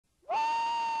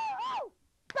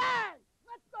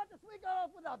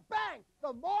bada bang.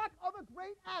 The mark of a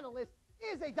great analyst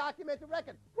is a documented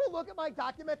record. We'll look at my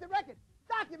documented record.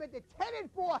 Documented 10-4,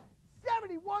 71%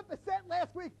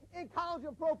 last week in college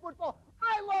and pro football.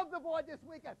 I love the board this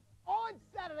weekend. On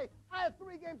Saturday, I have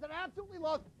 3 games that I absolutely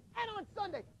love. And on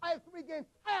Sunday, I have 3 games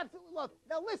I absolutely love.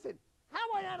 Now listen,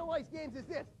 how I analyze games is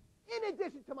this. In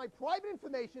addition to my private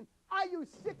information, I use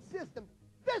 6 systems.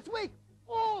 This week,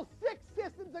 all 6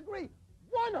 systems agree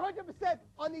 100%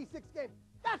 on these 6 games.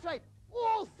 That's right.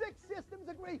 All 6 systems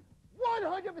agree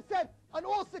 100% on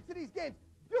all 6 of these games.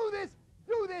 Do this,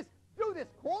 do this, do this.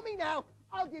 Call me now.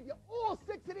 I'll give you all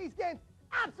 6 of these games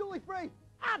absolutely free,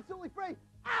 absolutely free,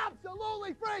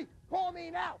 absolutely free. Call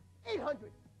me now.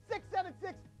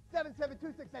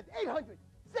 800-676-7726. That's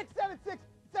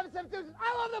 800-676-7726.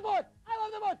 I love the board. I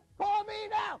love the board. Call me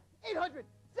now.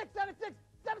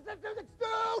 800-676-7726.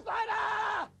 Stu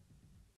Feiner!